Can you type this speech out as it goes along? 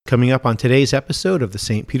coming up on today's episode of the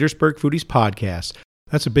St. Petersburg Foodies Podcast.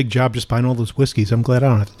 That's a big job just buying all those whiskeys. I'm glad I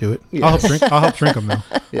don't have to do it. Yes. I'll help drink them though.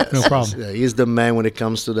 Yes. No problem. Yeah, he's the man when it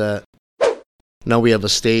comes to that. Now we have a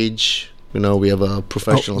stage. We have a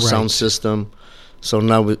professional sound system. So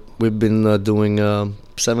now we've been doing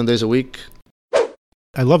 7 days a week.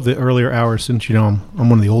 I love the earlier hours since, I'm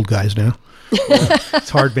one of the old guys now. It's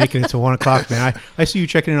hard making it to 1 o'clock, man. I see you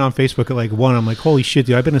checking in on Facebook at like 1. I'm like, holy shit,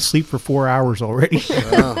 dude, I've been asleep for 4 hours already.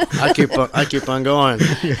 I keep on going.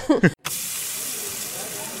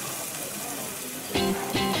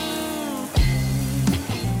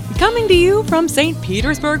 Coming to you from St.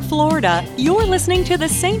 Petersburg, Florida, you're listening to the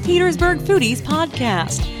St. Petersburg Foodies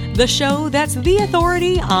Podcast, the show that's the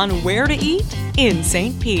authority on where to eat in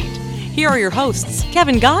St. Pete. Here are your hosts,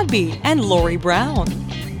 Kevin Godby and Lori Brown.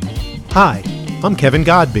 Hi, I'm Kevin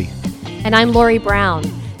Godby. And I'm Lori Brown.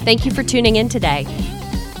 Thank you for tuning in today.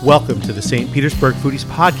 Welcome to the St. Petersburg Foodies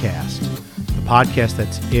Podcast, the podcast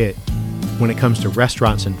that's it when it comes to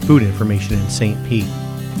restaurants and food information in St. Pete.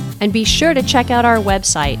 And be sure to check out our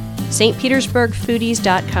website,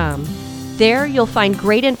 stpetersburgfoodies.com. There you'll find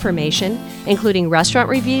great information, including restaurant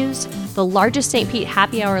reviews, the largest St. Pete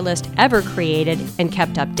happy hour list ever created and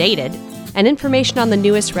kept updated, and information on the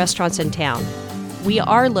newest restaurants in town. We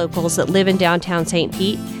are locals that live in downtown St.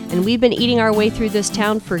 Pete, and we've been eating our way through this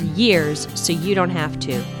town for years, so you don't have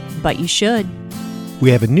to. But you should.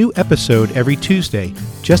 We have a new episode every Tuesday.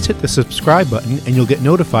 Just hit the subscribe button and you'll get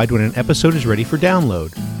notified when an episode is ready for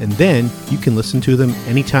download. And then you can listen to them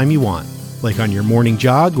anytime you want, like on your morning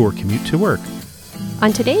jog or commute to work.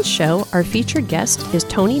 On today's show, our featured guest is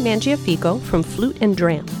Tony Mangiafico from Flute and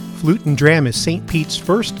Dram. Flute and Dram is St. Pete's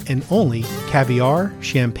first and only caviar,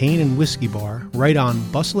 champagne, and whiskey bar right on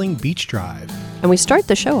bustling Beach Drive. And we start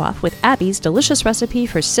the show off with Abby's delicious recipe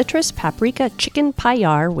for citrus paprika chicken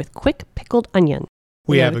paillar with quick pickled onion.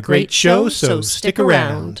 We have a great show, so stick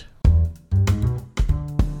around.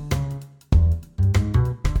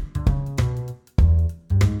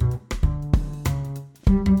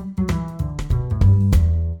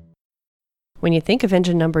 When you think of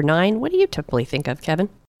engine number 9, what do you typically think of, Kevin?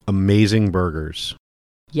 Amazing burgers.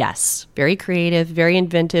 Yes, very creative, very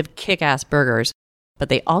inventive, kick-ass burgers. But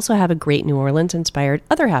they also have a great New Orleans-inspired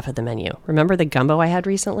other half of the menu. Remember the gumbo I had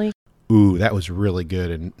recently? Ooh, that was really good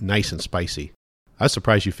and nice and spicy. I was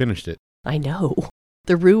surprised you finished it. I know.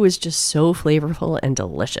 The roux is just so flavorful and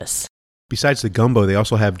delicious. Besides the gumbo, they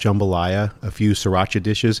also have jambalaya, a few sriracha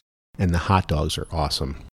dishes, and the hot dogs are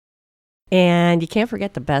awesome. And you can't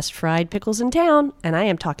forget the best fried pickles in town, and I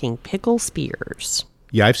am talking pickle spears.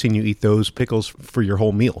 Yeah, I've seen you eat those pickles for your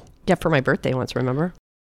whole meal. Yeah, for my birthday once, remember?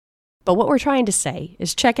 But what we're trying to say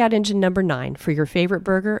is check out engine number 9 for your favorite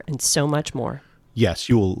burger and so much more. Yes,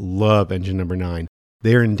 you will love engine number 9.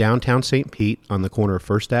 They're in downtown St. Pete on the corner of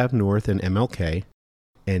First Ave North and MLK.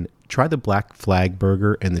 And try the Black Flag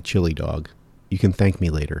Burger and the Chili Dog. You can thank me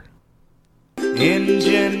later.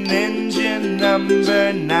 Engine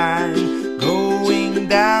number 9, going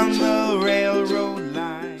down the railroad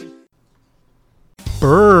line.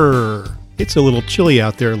 Brrr! It's a little chilly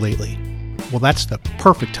out there lately. Well, that's the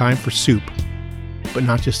perfect time for soup. But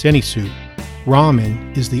not just any soup.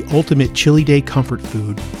 Ramen is the ultimate chilly day comfort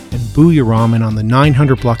food, and Booyah Ramen on the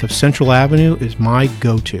 900 block of Central Avenue is my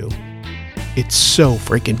go-to. It's so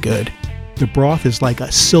freaking good. The broth is like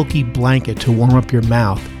a silky blanket to warm up your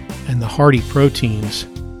mouth, and the hearty proteins,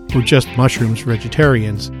 or just mushrooms for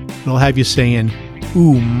vegetarians, it'll have you saying,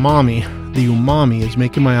 "Ooh, mommy." The umami is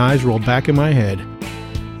making my eyes roll back in my head.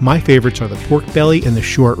 My favorites are the pork belly and the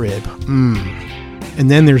short rib. And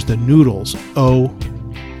then there's the noodles.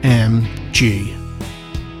 OMG.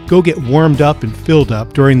 Go get warmed up and filled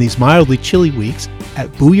up during these mildly chilly weeks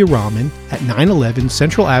at Booyah Ramen at 911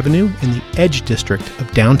 Central Avenue in the Edge District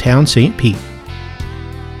of downtown St. Pete.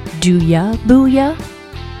 Do ya, Booyah?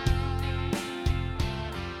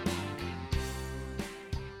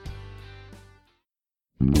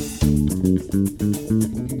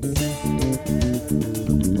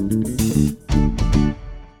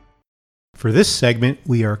 For this segment,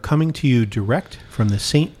 we are coming to you direct from the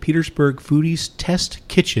St. Petersburg Foodies Test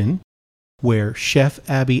Kitchen, where Chef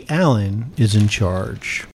Abby Allen is in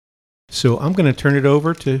charge. So I'm going to turn it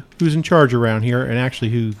over to who's in charge around here and actually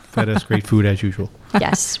who fed us great food as usual.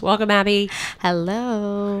 Yes. Welcome, Abby.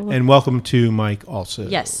 Hello. And welcome to Mike also.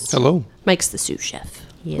 Yes. Hello. Mike's the sous chef.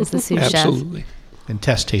 He is the sous chef. Absolutely. And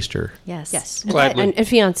test taster. Yes. Yes. Gladly. And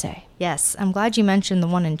fiance. Yes. I'm glad you mentioned the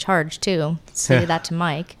one in charge, too. Say that to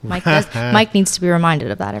Mike. Mike needs to be reminded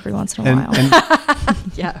of that every once in a while. And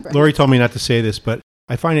Yeah. Right. Lori told me not to say this, but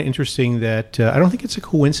I find it interesting that I don't think it's a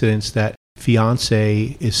coincidence that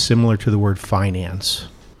fiance is similar to the word finance.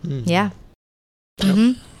 Yeah.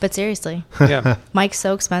 But seriously, Yeah. Mike's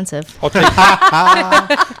so expensive. I'll take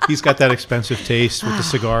He's got that expensive taste with the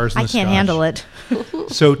cigars and I the can't scotch. handle it.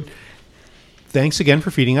 So thanks again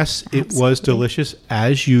for feeding us. It was delicious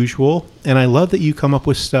as usual. And I love that you come up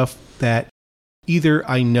with stuff that either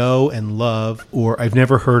I know and love or I've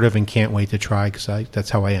never heard of and can't wait to try because that's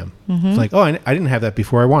how I am. It's like, oh, I didn't have that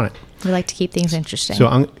before. I want it. We like to keep things interesting.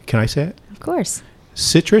 So can I say it? of course.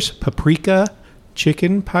 Citrus paprika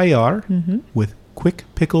chicken paillard with quick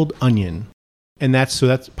pickled onion. And that's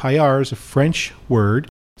paillard is a French word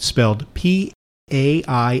spelled Paillard.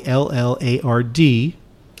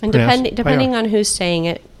 And depending on who's saying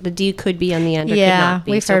it, the D could be on the end or could Yeah, not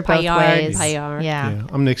be. we've So heard both paillard, ways. paillard. Yeah.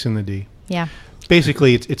 I'm nixing the D. Yeah.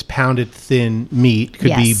 Basically, it's pounded thin meat. Could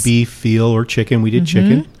be Yes. beef, veal, or chicken. We did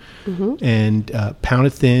chicken. And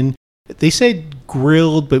pounded thin. They said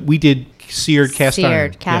grilled, but we did seared cast iron.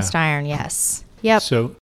 Seared cast Yeah. iron, yes. Yep.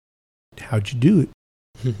 So how'd you do it?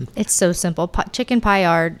 It's so simple. Chicken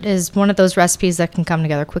paillard is one of those recipes that can come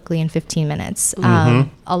together quickly in 15 minutes. A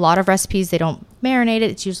lot of recipes, they don't marinate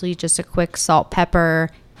it. It's usually just a quick salt, pepper,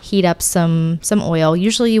 heat up some oil.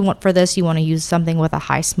 Usually you want to use something with a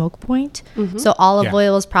high smoke point. So olive Yeah.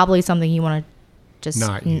 oil is probably something you want to just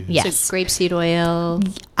Not use. yes. So grapeseed oil.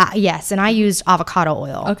 Yes, and I used avocado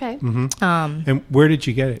oil. Okay. And where did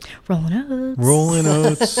you get it? Rolling Oats. Rolling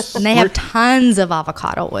Oats. And they have tons of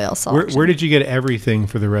avocado oil selection. Where did you get everything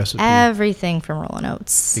for the recipe? Everything from Rolling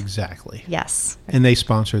Oats. Exactly. Yes, And they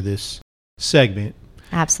sponsor this segment.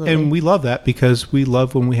 absolutely. And we love that because we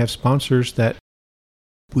love when we have sponsors that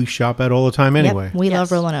we shop at all the time Yep, anyway. we Yes.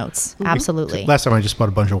 love Rolling Oats. Absolutely. Last time I just bought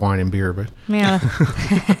a bunch of wine and beer, but Yeah.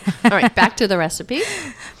 All right, back to the recipe.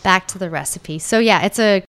 Back to the recipe. So yeah, it's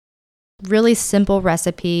a really simple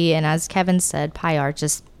recipe, and as Kevin said, paillard,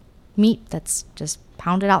 just meat that's just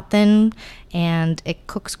pounded out thin, and it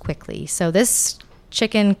cooks quickly. So this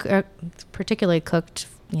chicken, particularly cooked,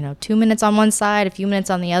 2 minutes on one side, a few minutes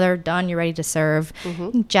on the other, done, you're ready to serve.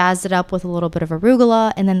 Jazzed it up with a little bit of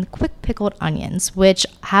arugula, and then quick pickled onions, which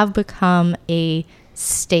have become a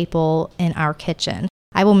staple in our kitchen.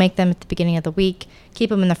 I will make them at the beginning of the week, keep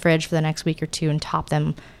them in the fridge for the next week or two, and top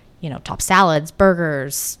them, top salads,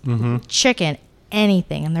 burgers, chicken,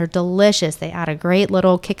 anything. And they're delicious. They add a great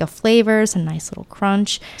little kick of flavors, a nice little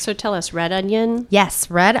crunch. So tell us, red onion. Yes,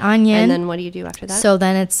 red onion. And then what do you do after that? So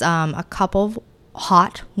then it's a cup of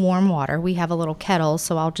hot, warm water. We have a little kettle,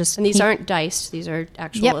 so I'll just... And these aren't diced. These are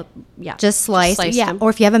actual, Yep. yeah. just sliced. Yeah, them. or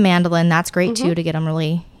if you have a mandolin, that's great too to get them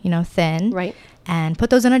really, thin. Right. And put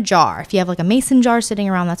those in a jar. If you have like a mason jar sitting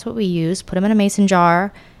around, that's what we use. Put them in a mason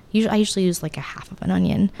jar. I usually use like a half of an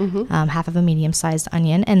onion, half of a medium-sized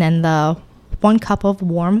onion, and then the 1 cup of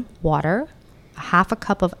warm water, a half a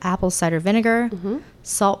cup of apple cider vinegar,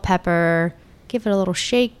 salt, pepper. Give it a little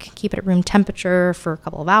shake, keep it at room temperature for a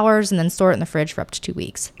couple of hours, and then store it in the fridge for up to 2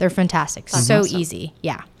 weeks. They're fantastic. So easy.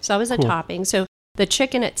 Yeah. So that was a topping. So the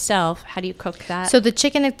chicken itself, how do you cook that? So the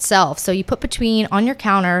chicken itself, so you put on your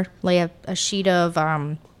counter, lay a sheet of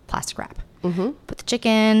plastic wrap. Put the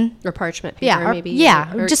chicken. or parchment paper, Or maybe.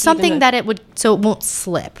 or just something even that it would, so it won't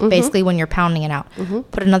slip, basically, when you're pounding it out.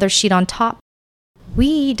 Put another sheet on top.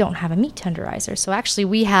 We don't have a meat tenderizer. So actually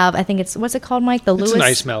we have, I think what's it called, Mike? The It's Lewis. an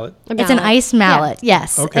ice mallet. It's an ice mallet,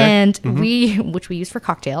 yes. Okay. And which we use for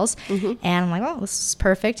cocktails. And I'm like, oh, this is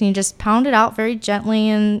perfect. And you just pound it out very gently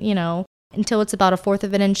and, until it's about 1/4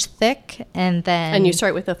 of an inch thick. And then. And you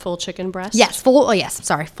start with a full chicken breast? Yes,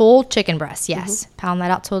 full chicken breast, yes. Pound that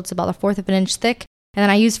out till it's about 1/4 of an inch thick. And then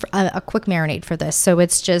I use a quick marinade for this. So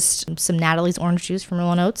it's just some Natalie's orange juice from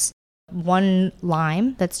Rolling Oats, 1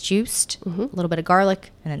 lime that's juiced, a little bit of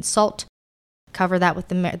garlic, and then salt. Cover that with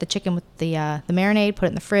the chicken with the marinade. Put it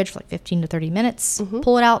in the fridge for like 15 to 30 minutes.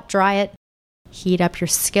 Pull it out, dry it. Heat up your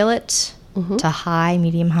skillet to high,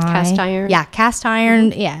 medium high. Cast iron? Yeah, cast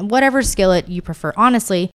iron. Yeah, whatever skillet you prefer.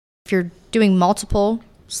 Honestly, if you're doing multiple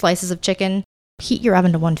slices of chicken, heat your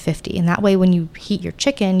oven to 150. And that way when you heat your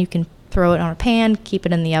chicken, you can throw it on a pan, keep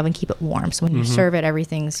it in the oven, keep it warm. So when you serve it,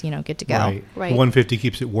 everything's, good to go. Right. 150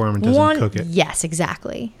 keeps it warm and doesn't cook it. Yes,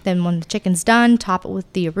 exactly. Then when the chicken's done, top it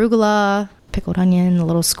with the arugula, pickled onion, a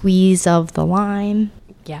little squeeze of the lime.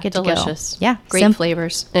 Yeah, Good to go. delicious. Yeah, Great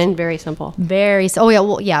flavors and very simple.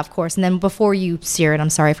 Of course. And then before you sear it, I'm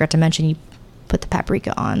sorry, I forgot to mention, you put the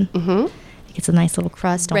paprika on. It gets a nice little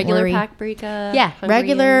crust. Don't Regular worry. paprika? Yeah,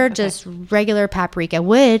 Hungarian? just regular paprika,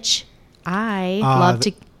 which I love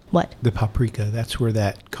to... What? The paprika, that's where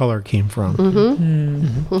that color came from.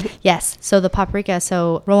 Yes. So the paprika.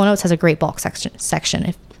 So Rolling Oats has a great bulk section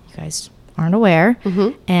if you guys aren't aware,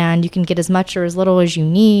 and you can get as much or as little as you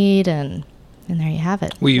need, and And there you have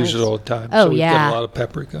it. We use it all the time. Oh, so we've yeah. got a lot of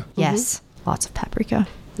paprika. Yes, lots of paprika.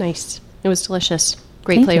 Nice. It was delicious.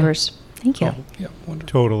 Great Thank you. flavors. Thank you. Oh, yeah, wonderful.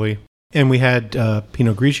 Totally. And we had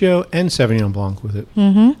Pinot Grigio and Sauvignon Blanc with it.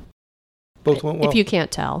 Mm-hmm. Both went well. If you can't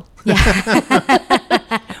tell. Yeah.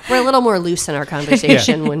 We're a little more loose in our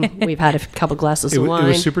conversation when we've had a couple glasses of It wine.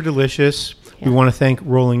 was super delicious. Yeah. We want to thank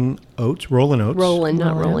Rollin' Oats. Rolling, not Rolling.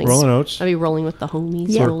 rolling. Rollin' Oats. I'll be rolling with the homies.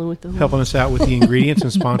 Yeah. Rolling with the homies. Helping us out with the ingredients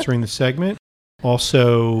and sponsoring the segment.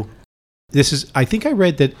 Also, I think I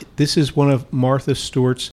read that this is one of Martha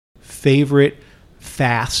Stewart's favorite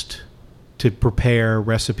fast to prepare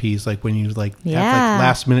recipes, like when you have like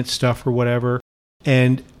last minute stuff or whatever.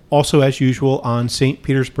 And also, as usual, on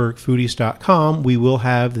stpetersburgfoodies.com, we will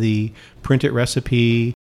have the printed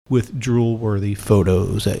recipe with drool-worthy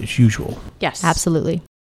photos as usual. Yes. Absolutely.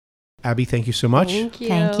 Abby, thank you so much. Thank you.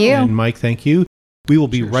 Thank you. And Mike, thank you. We will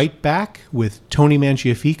be Cheers. right back with Tony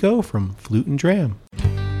Mangiafico from Flute and Dram.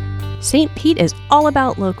 St. Pete is all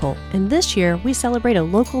about local, and this year we celebrate a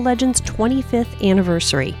local legend's 25th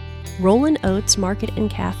anniversary. Rollin' Oats Market and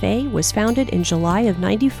Cafe was founded in July of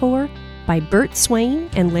 '94 by Bert Swain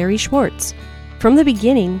and Larry Schwartz. From the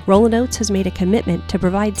beginning, Rollin' Oats has made a commitment to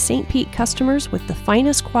provide St. Pete customers with the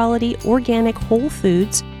finest quality organic whole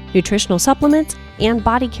foods, nutritional supplements, and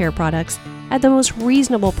body care products at the most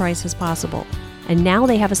reasonable prices possible. And now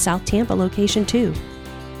they have a South Tampa location too.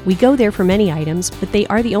 We go there for many items, but they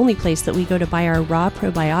are the only place that we go to buy our raw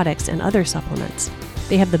probiotics and other supplements.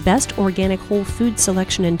 They have the best organic whole food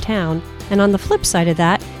selection in town, and on the flip side of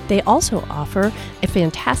that, they also offer a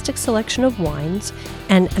fantastic selection of wines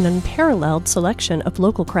and an unparalleled selection of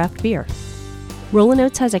local craft beer. Rollin'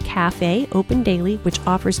 Oats has a cafe open daily which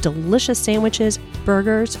offers delicious sandwiches,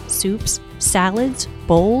 burgers, soups, salads,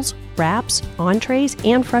 bowls, wraps, entrees,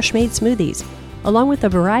 and fresh-made smoothies, along with a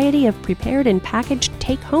variety of prepared and packaged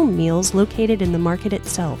take-home meals located in the market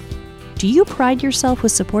itself. Do you pride yourself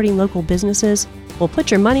with supporting local businesses? Well,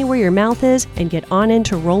 put your money where your mouth is and get on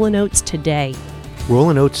into Rollin' Oats today.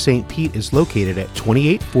 Rollin' Oats St. Pete is located at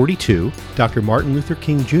 2842 Dr. Martin Luther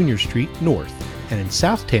King Jr. Street North. And in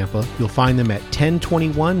South Tampa, you'll find them at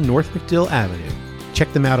 1021 North McDill Avenue.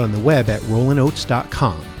 Check them out on the web at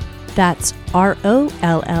rollinoats.com. That's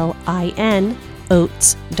ROLLIN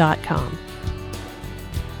oats.com.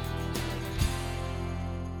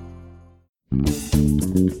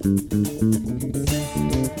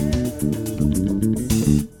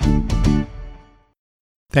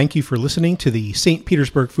 Thank you for listening to the St.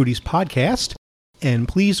 Petersburg Foodies podcast. And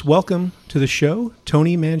please welcome to the show,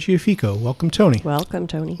 Tony Mangiafico. Welcome, Tony. Welcome,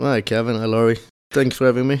 Tony. Hi, Kevin. Hi, Laurie. Thanks for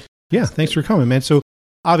having me. Yeah, thanks for coming, man. So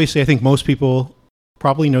obviously, I think most people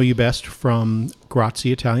probably know you best from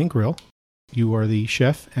Grazie Italian Grill. You are the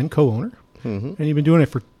chef and co-owner, Mm-hmm. and you've been doing it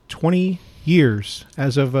for 20 years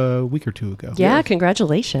as of a week or two ago. Yeah,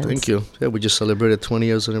 congratulations. Thank you. Yeah, we just celebrated 20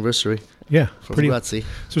 years anniversary Yeah, from pretty. Grazie.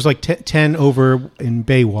 So it's like 10 over in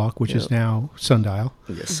Baywalk, which is Yeah. now Sundial,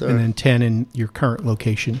 Yes, sir. and then 10 in your current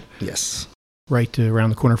location, Yes. right around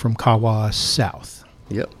the corner from Kawa South.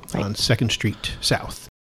 Yep. On 2nd Street South.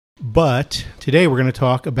 But today we're going to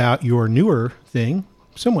talk about your newer thing,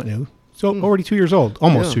 somewhat new. So already 2 years old,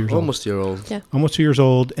 almost Yeah, 2 years almost year old. Yeah. old. Almost 2 years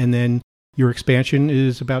old. And then your expansion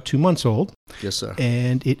is about 2 months old. Yes, sir.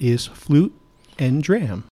 And it is Flute and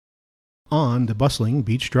Dram on the bustling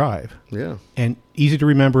Beach Drive. Yeah. And easy to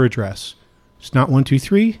remember address. It's not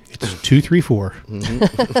 123, it's 234.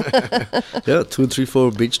 Yeah,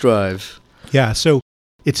 234 Beach Drive. Yeah, so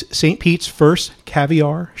it's St. Pete's first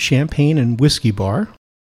caviar, champagne, and whiskey bar.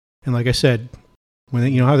 And like I said,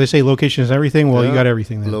 when you know how they say location is everything? Well, you Yeah. got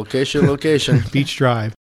everything there. Location. Beach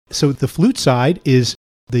Drive. So the Flute side is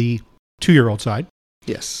the 2-year-old side.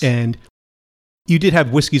 Yes. And you did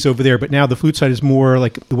have whiskeys over there, but now the Flute side is more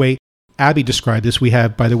like the way Abby described this. We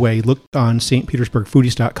have, by the way, look on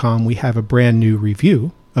stpetersburgfoodies.com. We have a brand new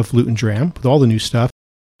review of Flute and Dram with all the new stuff.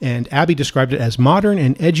 And Abby described it as modern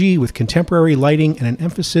and edgy with contemporary lighting and an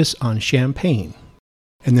emphasis on champagne.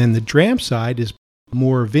 And then the Dram side is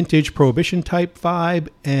more vintage prohibition type vibe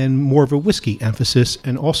and more of a whiskey emphasis.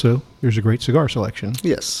 And also, there's a great cigar selection,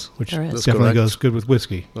 Yes. which There is. That's definitely correct. goes good with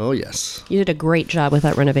whiskey. Oh, yes. You did a great job with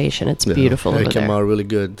that renovation. It's beautiful It over came there. out really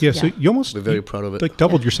good. Yeah, so you almost We're very proud of it. like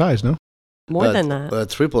doubled your size, no? More than that.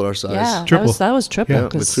 Triple our size. Yeah, Triple. that was triple. Yeah, Yeah,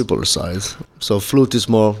 we 'cause- triple our size. So Flute is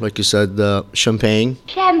more, like you said, champagne.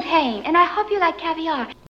 Champagne, and I hope you like caviar.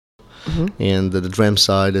 And the Dram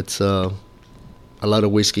side, it's a lot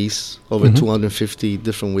of whiskeys, over 250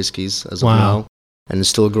 different whiskeys as of Wow. now. and it's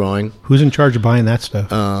still growing. Who's in charge of buying that stuff?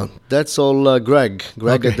 That's all Greg.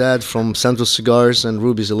 Greg Okay. Haddad from Central Cigars and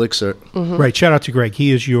Ruby's Elixir. Right. Shout out to Greg.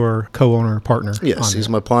 He is your co-owner partner. Yes, on he's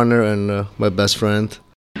there. my partner and my best friend.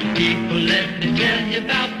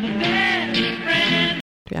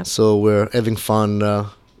 Yeah. So we're having fun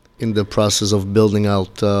in the process of building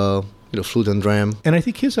out Flute and Dram. And I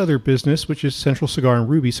think his other business, which is Central Cigar and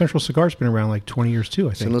Ruby, Central Cigar's been around like 20 years too, I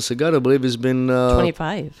think. Central Cigar, I believe, has been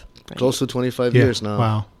 25. Right? close to 25 Yeah. years now.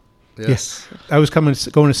 Wow. Yes. I was going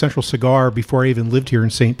to Central Cigar before I even lived here in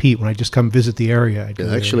St. Pete. When I just come visit the area, I'd go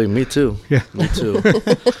Yeah, there. actually, me too. Yeah. Me too.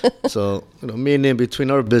 So, me and him, between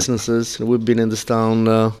our businesses, we've been in this town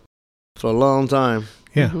for a long time.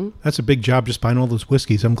 Yeah, that's a big job just buying all those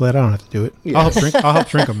whiskeys. I'm glad I don't have to do it. Yes. I'll help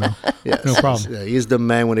drink them though. Yes. No problem. Yeah, he's the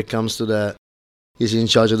man when it comes to that. He's in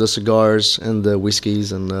charge of the cigars and the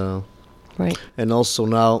whiskeys, and Right. and also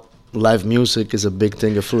now live music is a big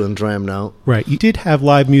thing of Flute and Dram now. Right. You did have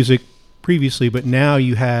live music previously, but now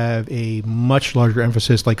you have a much larger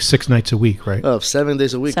emphasis, like 6 nights a week, right? 7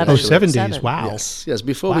 days a week. Seven. Oh, actually. 7 days. Seven. Wow. Yes.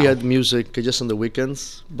 Before we Wow. had music just on the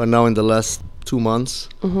weekends, but now in the last 2 months,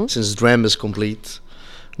 since Dram is complete,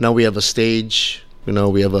 now we have a stage.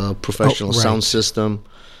 We have a professional Oh, right. sound system.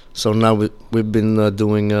 So now we've been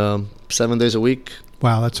doing 7 days a week.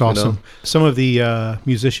 Wow, that's awesome. Some of the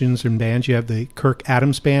musicians and bands, you have the Kirk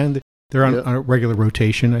Adams Band. They're on Yeah. a regular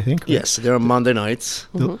rotation, I think. right? Yes, they're on Monday nights.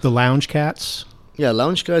 The Lounge Cats. Yeah,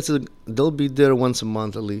 Lounge Guys, they'll be there once a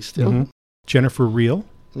month at least. Yeah. Mhm. Jennifer Reel.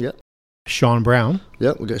 Yeah. Sean Brown.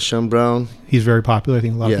 Yeah, we got Sean Brown. He's very popular. I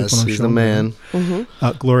think a lot of Yes, people know he's Sean the man.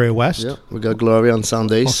 Brown. Gloria West. Yeah, we got Gloria on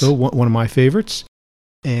Sundays. Also one of my favorites.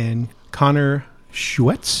 And Connor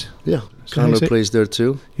Schwetz. Yeah, Is that how you Connor say it? plays there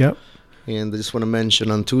too. Yep. And I just want to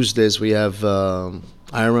mention on Tuesdays we have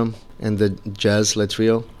Iram and the Jazz Le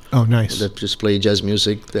Trio Oh, nice. that just play jazz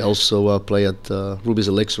music. They also play at Ruby's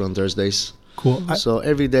Elixir on Thursdays. Cool. So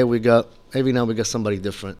every now we got somebody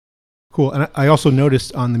different. Cool. And I also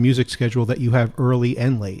noticed on the music schedule that you have early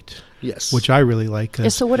and late, Yes. which I really like.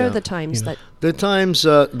 'cause- So what are yeah, the times you know. that... The times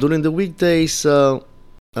during the weekdays 4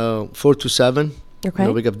 to 7. Okay.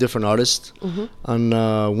 We have different artists.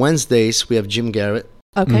 On Wednesdays we have Jim Garrett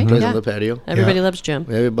Okay. plays Yeah. on the patio. Everybody loves Jim.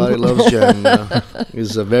 Everybody loves Jim.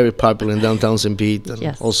 He's very popular in downtown St. Pete, and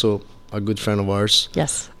Yes. also a good friend of ours.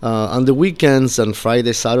 Yes. On the weekends, on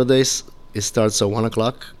Fridays, Saturdays, it starts at 1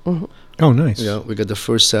 o'clock. Oh, nice. Yeah, we got the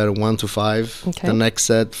first set at 1 to 5, Okay. the next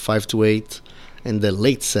set 5 to 8, and the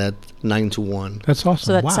late set 9 to 1. That's awesome.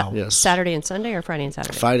 So that's wow. Yes. Saturday and Sunday or Friday and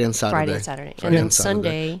Saturday? Friday and Saturday. Friday and Saturday. Friday And then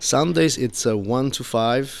Saturday. Sunday. Sundays it's 1 to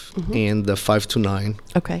 5 and 5 to 9.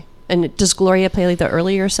 Okay. And does Gloria play like the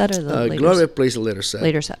earlier set or the later Gloria plays a later set.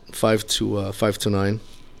 later set? 5 to 9.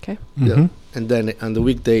 Okay. Yeah. And then on the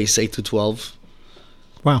weekdays 8 to 12.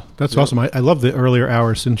 Wow, that's awesome. I love the earlier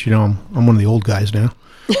hours since, I'm one of the old guys now.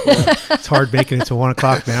 It's hard making it to 1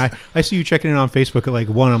 o'clock, man. I see you checking in on Facebook at like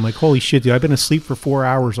 1. I'm like, holy shit, dude, I've been asleep for 4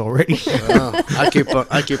 hours already. I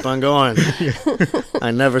keep on going.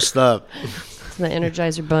 I never stop. The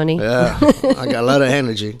Energizer Bunny. Yeah, I got a lot of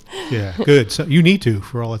energy. Yeah, good. So you need to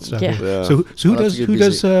for all that stuff. Yeah. Yeah. So who I'll have does to get who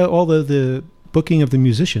does busy. all the booking of the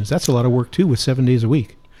musicians? That's a lot of work too, with 7 days a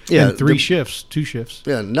week. Yeah, and 3 the- shifts, 2 shifts.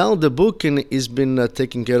 Yeah, now the booking has been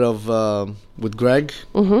taken care of with Greg.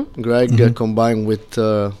 Greg combined with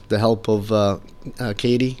the help of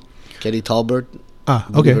Katie Talbert. Ah,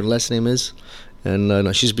 I believe okay. her last name is. And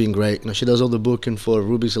no, she's been great. She does all the booking for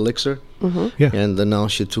Ruby's Elixir. Yeah. And now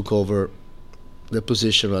she took over the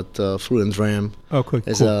position at Flute and Dram Oh, quick.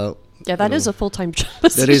 as Cool. a Yeah, that is a full-time job.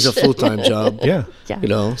 that is a full-time job. Yeah.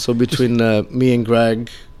 Yeah. So between me and Greg,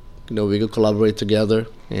 we could collaborate together,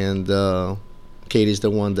 and Katie's the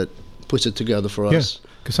one that puts it together for Yeah. us.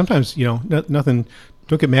 Because sometimes, nothing.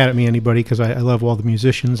 Don't get mad at me, anybody, because I love all the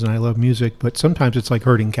musicians and I love music. But sometimes it's like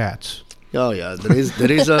herding cats. Oh yeah,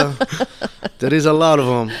 there is a lot of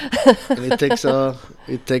them, and it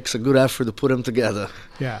takes a good effort to put them together.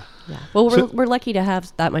 Yeah. Yeah. Well, So- we're lucky to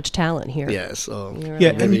have that much talent here. Yeah, so You're Yeah,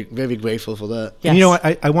 right. and- very grateful for that. Yes.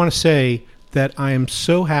 And I want to say that I am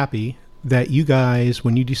so happy that you guys,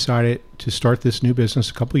 when you decided to start this new business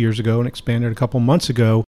a couple years ago and expanded a couple months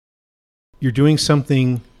ago, you're doing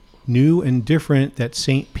something new and different that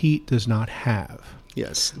St. Pete does not have.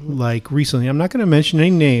 Yes. Like recently, I'm not going to mention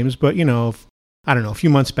any names, but I don't know, a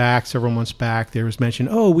few months back, several months back, there was mention,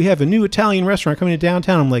 oh, we have a new Italian restaurant coming to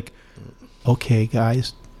downtown. I'm like, okay,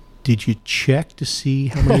 guys, did you check to see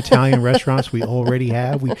how many Italian restaurants we already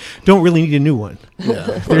have? We don't really need a new one.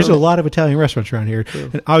 Yeah. There's a lot of Italian restaurants around here.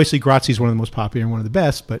 And obviously, Grazi's one of the most popular and one of the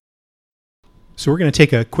best. But so we're going to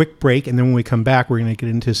take a quick break, and then when we come back, we're going to get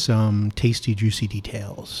into some tasty, juicy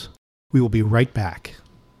details. We will be right back.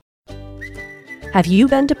 Have you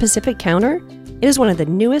been to Pacific Counter? It is one of the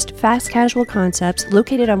newest fast casual concepts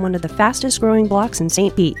located on one of the fastest growing blocks in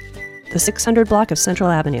St. Pete, the 600 block of Central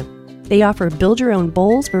Avenue. They offer build-your-own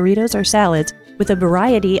bowls, burritos, or salads with a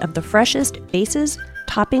variety of the freshest bases,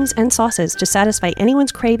 toppings, and sauces to satisfy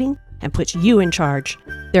anyone's craving and put you in charge.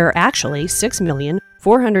 There are actually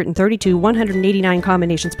 6,432,189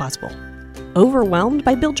 combinations possible. Overwhelmed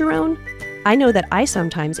by build your own? I know that I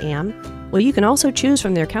sometimes am. Well, you can also choose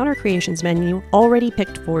from their Counter Creations menu already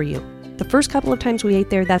picked for you. The first couple of times we ate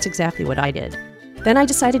there, that's exactly what I did. Then I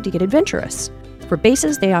decided to get adventurous. For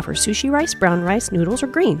bases, they offer sushi rice, brown rice, noodles, or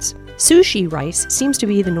greens. Sushi rice seems to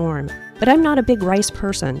be the norm, but I'm not a big rice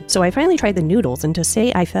person, so I finally tried the noodles, and to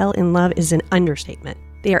say I fell in love is an understatement.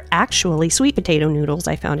 They are actually sweet potato noodles,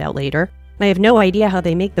 I found out later. I have no idea how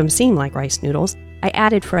they make them seem like rice noodles. I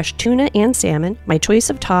added fresh tuna and salmon, my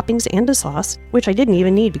choice of toppings, and a sauce, which I didn't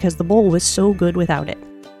even need because the bowl was so good without it.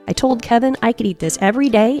 I told Kevin I could eat this every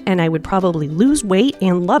day and I would probably lose weight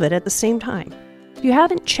and love it at the same time. If you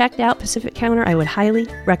haven't checked out Pacific Counter, I would highly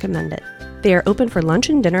recommend it. They are open for lunch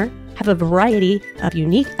and dinner, have a variety of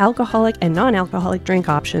unique alcoholic and non-alcoholic drink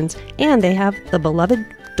options, and they have the beloved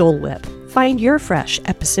Dole Whip. Find your fresh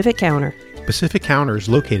at Pacific Counter. Pacific Counter is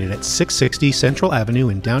located at 660 Central Avenue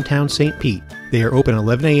in downtown St. Pete. They are open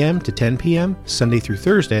 11 a.m. to 10 p.m. Sunday through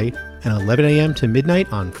Thursday and 11 a.m. to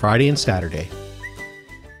midnight on Friday and Saturday.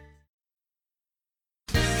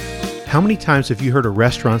 How many times have you heard a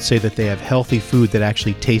restaurant say that they have healthy food that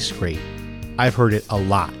actually tastes great? I've heard it a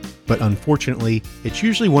lot, but unfortunately, it's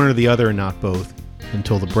usually one or the other and not both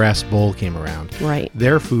until the Brass Bowl came around. Right.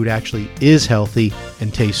 Their food actually is healthy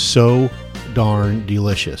and tastes so darn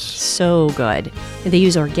delicious. So good. They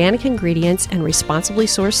use organic ingredients and responsibly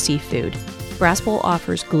sourced seafood. Brass Bowl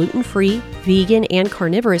offers gluten-free, vegan, and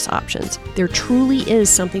carnivorous options. There truly is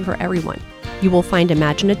something for everyone. You will find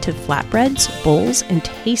imaginative flatbreads, bowls, and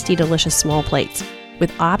tasty, delicious small plates,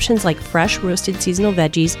 with options like fresh roasted seasonal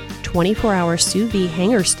veggies, 24-hour sous vide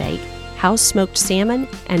hanger steak, house-smoked salmon,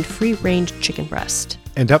 and free-range chicken breast.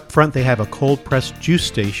 And up front, they have a cold-pressed juice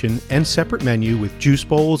station and separate menu with juice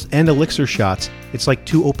bowls and elixir shots. It's like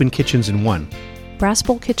 2 open kitchens in one. Brass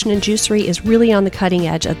Bowl Kitchen and Juicery is really on the cutting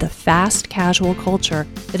edge of the fast casual culture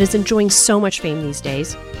that is enjoying so much fame these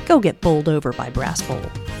days. Go get bowled over by Brass Bowl.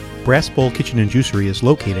 Brass Bowl Kitchen and Juicery is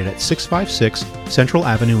located at 656 Central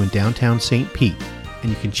Avenue in downtown St. Pete,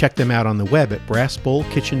 and you can check them out on the web at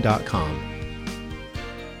brassbowlkitchen.com.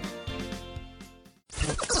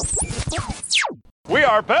 We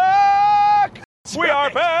are back! We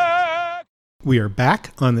are back! We are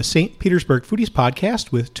back on the St. Petersburg Foodies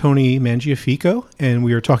podcast with Tony Mangiafico, and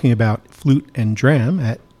we are talking about Flute and Dram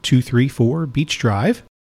at 234 Beach Drive.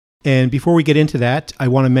 And before we get into that, I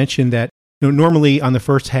want to mention that normally on the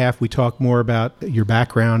first half we talk more about your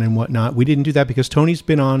background and whatnot. We didn't do that because Tony's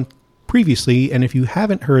been on previously, and if you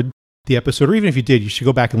haven't heard the episode, or even if you did, you should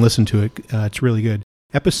go back and listen to it. It's really good.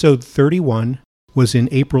 Episode 31 was in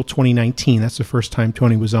April 2019. That's the first time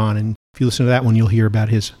Tony was on. And if you listen to that one, you'll hear about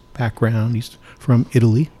his background. He's from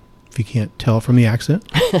Italy, if you can't tell from the accent.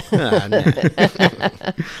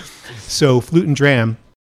 So Flute and Dram,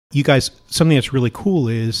 you guys, something that's really cool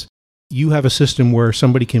is you have a system where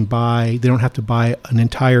somebody can buy, they don't have to buy an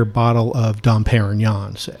entire bottle of Dom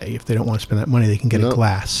Perignon, say. If they don't want to spend that money, they can get a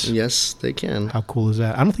glass. Yes, they can. How cool is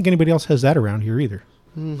that? I don't think anybody else has that around here either.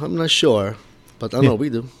 I'm not sure, but I know we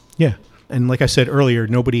do. Yeah. And like I said earlier,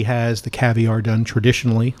 nobody has the caviar done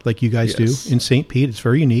traditionally like you guys do in St. Pete. It's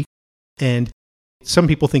very unique. And some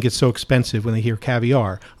people think it's so expensive when they hear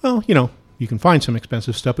caviar. Well, you can find some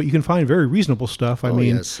expensive stuff, but you can find very reasonable stuff. I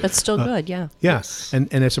mean, that's still good, yeah. Yes. And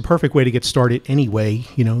it's a perfect way to get started anyway.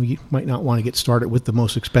 You might not want to get started with the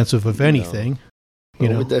most expensive of anything. We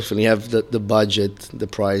definitely have the budget, the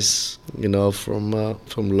price, from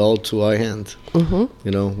low to high end.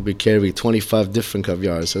 Mm-hmm. We carry 25 different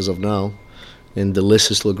caviars as of now, and the list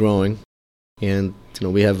is still growing. And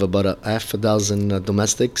we have about a half a dozen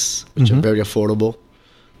domestics, which are very affordable.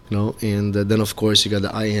 And then of course you got the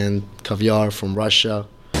high-end caviar from Russia.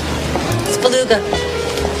 It's beluga.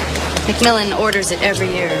 Macmillan orders it every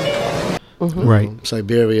year. Mm-hmm. Right.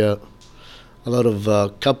 Siberia. A lot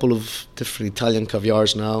of couple of different Italian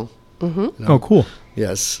caviars now. Mm-hmm. Oh, cool.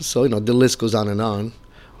 Yes. So, the list goes on,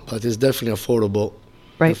 but it's definitely affordable.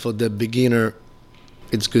 Right. And for the beginner,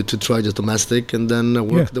 it's good to try the domestic and then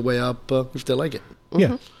work the way up if they like it.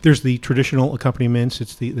 Yeah. There's the traditional accompaniments.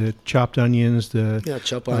 It's the chopped onions, the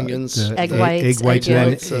chopped onions, the Egg whites,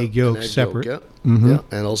 and yolks. egg yolks separate. Yeah,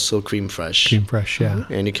 and also cream fresh. Cream fresh, yeah.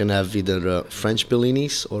 And you can have either French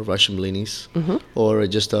bellinis or Russian bellinis, or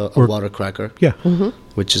just a Or- water cracker, Yeah.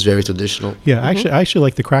 which is very traditional. Yeah, I actually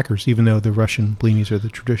like the crackers, even though the Russian blinis are the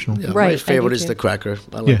traditional. Yeah, Right, I my favorite do is too. the cracker.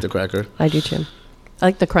 I like Yeah. the cracker. I do too. I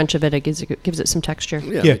like the crunch of it. It gives it some texture.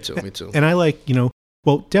 Yeah, me too. And I like,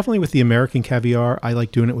 well, definitely with the American caviar, I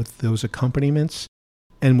like doing it with those accompaniments.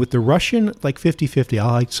 And with the Russian, like 50-50.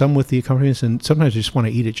 I like some with the accompaniments, and sometimes I just want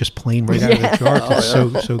to eat it just plain right out of the jar. 'Cause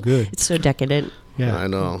it's so good. It's so decadent. Yeah. I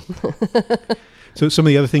know. So some of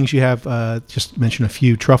the other things you have, just mention a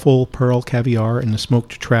few: truffle, pearl, caviar, and the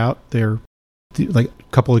smoked trout. They're like a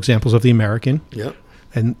couple examples of the American, Yeah.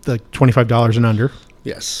 and like $25 and under.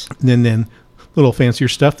 Yes. And then little fancier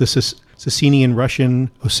stuff. This is Sicilian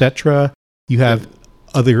Russian Osetra. You have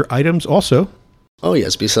other items also. Oh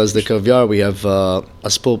yes. Besides the caviar, we have a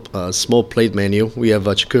small plate menu. We have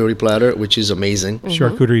a charcuterie platter, which is amazing.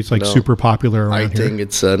 Charcuterie is like No. super popular around I here. think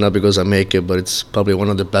it's not because I make it, but it's probably one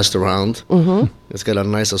of the best around. It's got a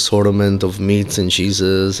nice assortment of meats and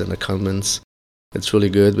cheeses and the condiments. It's really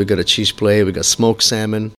good. We got a cheese plate. We got smoked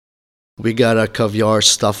salmon. We got a caviar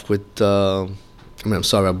stuffed with, a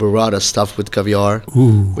burrata stuffed with caviar,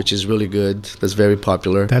 Ooh, which is really good. That's very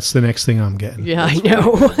popular. that's the next thing I'm getting. Yeah, I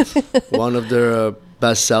know. One of their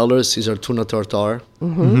best sellers is our tuna tartare.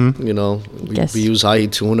 You know, Yes. we use ahi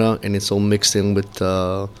tuna, and it's all mixed in with,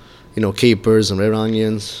 capers and red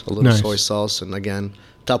onions, a little Nice. soy sauce, and again,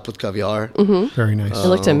 topped with caviar. Very nice. It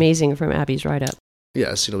looked amazing from Abby's write-up.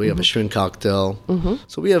 Yes, we have a shrimp cocktail.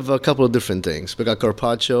 So we have a couple of different things. We got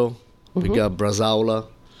carpaccio, we got brasaola.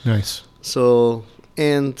 Nice. So,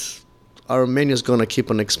 and our menu is gonna keep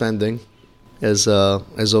on expanding. As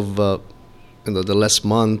of the last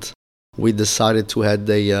month, we decided to add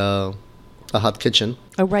a hot kitchen.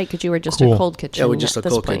 Oh, right, because you were just Cool. a cold kitchen. Yeah, we're just at a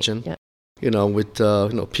this cold point. kitchen. Yeah.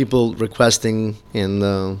 With people requesting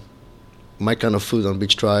and my kind of food on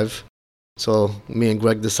Beach Drive. So me and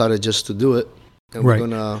Greg decided just to do it, and Right. we're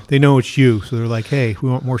gonna. They know it's you, so they're like, "Hey, we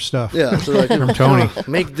want more stuff." Yeah, so like, From Tony.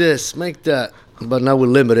 make this, make that. But now we're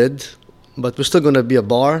limited. But we're still going to be a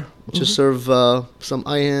bar. Just serve some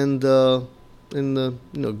high-end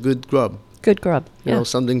good grub. Good grub. You Yeah. know,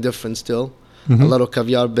 something different still. A lot of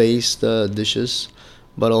caviar-based dishes,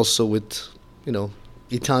 but also with,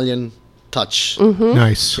 Italian touch.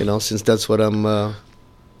 Nice. Since that's what I'm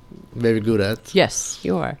very good at. Yes,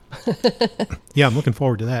 you are. Yeah, I'm looking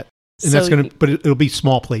forward to that. And So that's gonna, y- but it'll be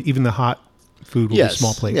small plate. Even the hot food will be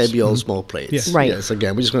small plates. Yeah, it'd be all small plates. Yeah. Right. Yes,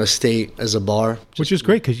 again, we're just going to stay as a bar. Which is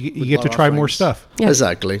great because you with get to our try more offerings. stuff. Yeah.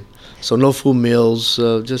 Exactly. So no full meals,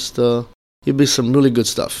 just it'll be some really good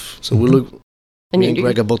stuff. So we look. And Me and you,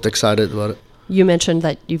 Greg are both excited about it. you mentioned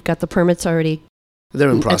that you've got the permits already They're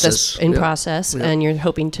in at process. this, in Yeah. process, Yeah. and you're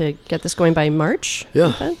hoping to get this going by March? Yeah.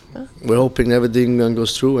 Okay. We're hoping everything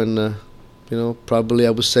goes through, and probably I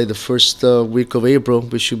would say the first week of April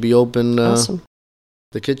we should be open Awesome.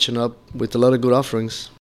 the kitchen up with a lot of good offerings.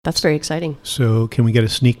 That's very exciting. So can we get a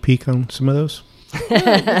sneak peek on some of those?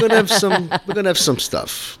 We're gonna have some. We're gonna have some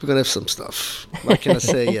stuff. What can I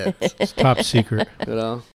say yet? It's top secret.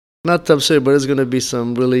 Not top secret, but it's gonna be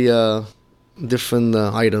some really different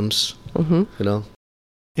items.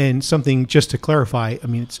 And something just to clarify, I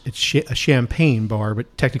mean, it's a champagne bar, but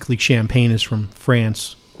technically champagne is from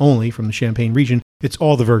France only, from the Champagne region. It's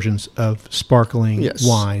all the versions of sparkling Yes.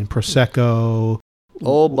 wine, Prosecco.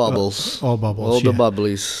 All bubbles. All bubbles. All the yeah.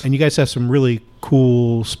 bubblies. And you guys have some really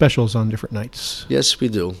cool specials on different nights. Yes, we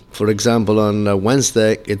do. For example, on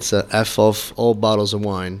Wednesday, it's half off all bottles of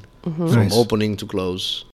wine from Nice. opening to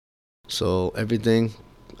close. So everything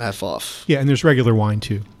half off. Yeah, and there's regular wine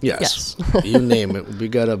too. Yes. You name it. We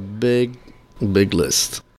got a big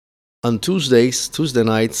list. On Tuesday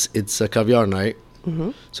nights, it's a caviar night.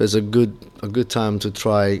 So it's a good time to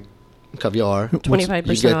try caviar. 25%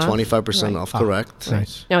 You get off? 25% Right. off, correct?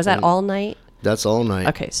 Nice. Now, is that And all night? That's all night.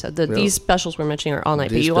 Okay, so Yeah. these specials we're mentioning are all night,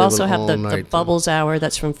 but These you they also will have all the night, Bubbles Hour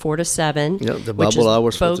that's from 4 to 7. Yeah, the which bubble is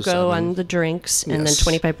hours 4 to 7. BOGO on the drinks, and then Yes.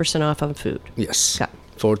 25% off on food. Yes. Okay.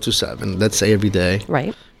 4 to 7. That's every day.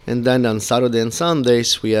 Right. And then on Saturday and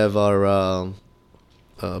Sundays, we have our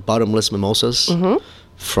bottomless mimosas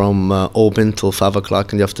from open till 5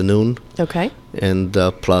 o'clock in the afternoon, Okay. and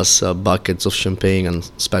plus buckets of champagne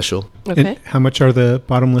and special. Okay. And how much are the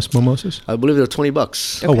bottomless mimosas? I believe they're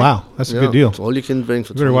 $20. Oh, wow. That's a good deal. It's all you can bring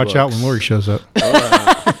for You better 20 watch out bucks. when Lori shows up.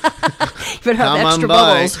 But have Come extra on by.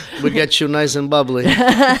 bubbles. We get you nice and bubbly.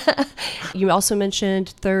 You also mentioned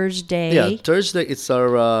Thursday. Yeah, Thursday it's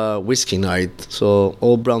our whiskey night. So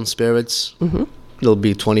all brown spirits, there'll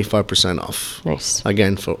be 25% off. Nice.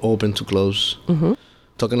 Again, for open to close. Mm-hmm.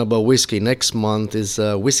 Talking about whiskey, next month is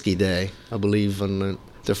Whiskey Day, I believe, on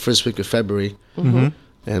the first week of February. Mm-hmm.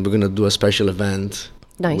 And we're going to do a special event,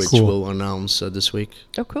 Nice. which Cool. we'll announce this week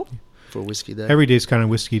Oh, cool. for Whiskey Day. Every day's kind of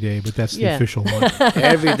whiskey day, but that's the Yeah. official one.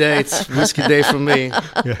 Every day it's Whiskey Day for me.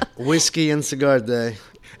 Yeah. Whiskey and cigar day.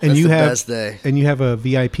 And That's you the have best day. and you have a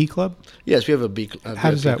VIP club. Yes, we have a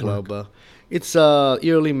How does VIP that club. It's a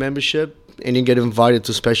yearly membership, and you get invited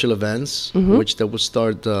to special events, which that will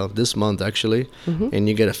start this month actually, and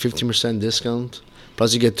you get a 15% discount.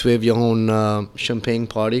 Plus, you get to have your own champagne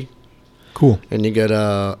party, Cool. and you get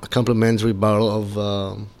a complimentary bottle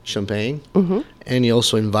of champagne, and you're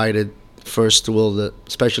also invited first to all the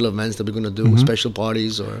special events that we're going to do, special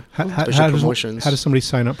parties or special promotions. How does somebody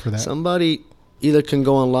sign up for that? Somebody either can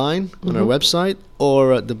go online on our website,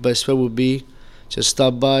 or the best way would be just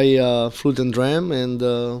stop by Flute and Dram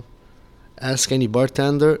and ask any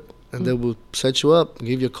bartender, and they will set you up,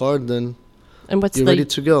 give you a card, then And what's you're the ready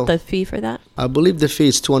to go. the fee for that? I believe the fee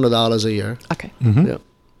is $200 a year. Okay. Yeah.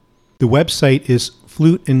 The website is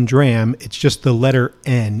Flute and Dram. It's just the letter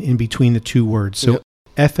N in between the two words. So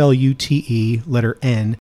FLUTE, letter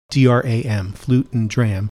N, DRAM, Flute and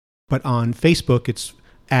Dram. But on Facebook, it's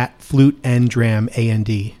at Flute and Dram, AND,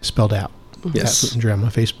 spelled out. Yes. At Flute and Dram on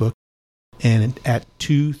Facebook. And at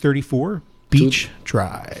 234 Beach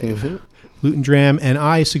Drive. Flute and Dram. And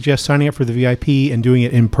I suggest signing up for the VIP and doing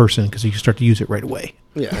it in person because you can start to use it right away.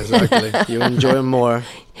 Yeah, exactly. You enjoy them more.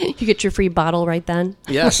 You get your free bottle right then.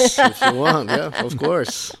 Yes, if you want. Yeah, of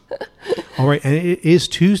course. All right, and it is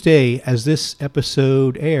Tuesday as this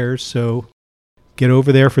episode airs, so get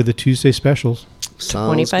over there for the Tuesday specials.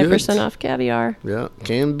 Sounds 25% good. off caviar. Yeah,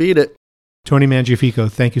 can't beat it. Tony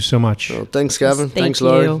Mangiafico, thank you so much. So thanks, Kevin. Yes, thank Thanks,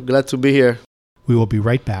 Laurie. you. Glad to be here. We will be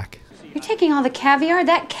right back. You're taking all the caviar?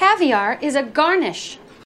 That caviar is a garnish.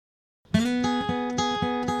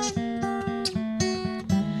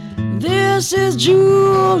 This is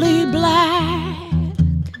Julie Black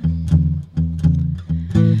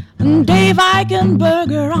and Dave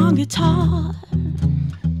Eichenberger on guitar.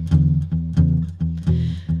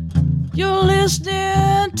 You're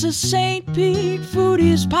listening to St. Pete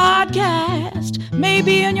Foodies Podcast,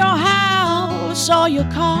 maybe in your house or your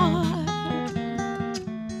car.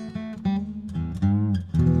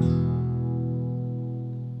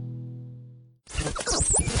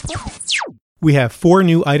 We have 4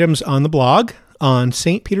 new items on the blog. On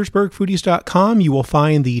stpetersburgfoodies.com, you will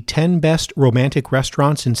find the 10 best romantic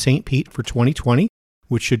restaurants in St. Pete for 2020,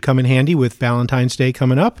 which should come in handy with Valentine's Day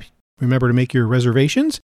coming up. Remember to make your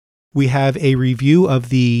reservations. We have a review of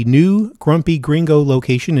the new Grumpy Gringo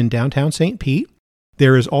location in downtown St. Pete.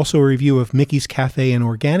 There is also a review of Mickey's Cafe and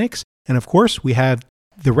Organics. And of course, we have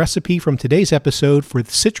the recipe from today's episode for the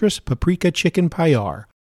citrus paprika chicken paella.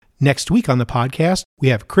 Next week on the podcast, we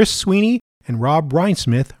have Chris Sweeney and Rob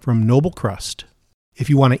Rinesmith from Noble Crust. If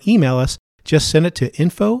you want to email us, just send it to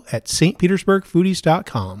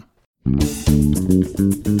info@stpetersburgfoodies.com.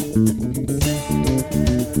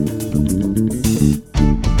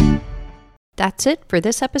 That's it for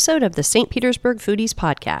this episode of the St. Petersburg Foodies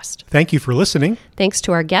Podcast. Thank you for listening. Thanks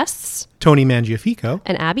to our guests, Tony Mangiafico.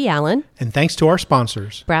 and Abby Allen, And thanks to our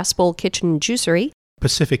sponsors, Brass Bowl Kitchen and Juicery,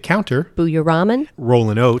 Pacific Counter, Booyah Ramen,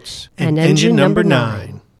 Rollin' Oats, and Engine Number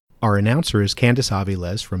 9. Our announcer is Candice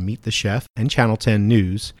Aviles from Meet the Chef and Channel 10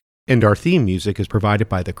 News, and our theme music is provided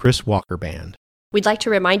by the Chris Walker Band. We'd like to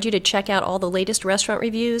remind you to check out all the latest restaurant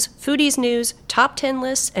reviews, foodies news, top 10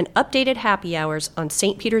 lists, and updated happy hours on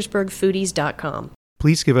stpetersburgfoodies.com.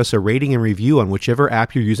 Please give us a rating and review on whichever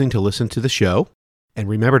app you're using to listen to the show. And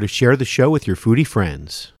remember to share the show with your foodie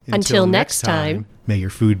friends. Until next time, may your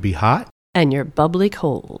food be hot and your bubbly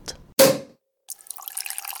cold.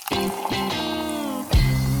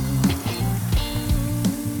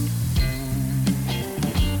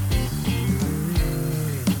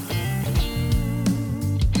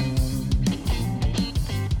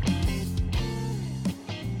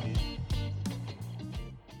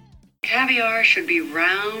 Caviar should be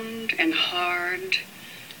round and hard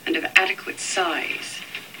and of adequate size.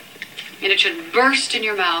 And it should burst in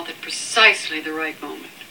your mouth at precisely the right moment.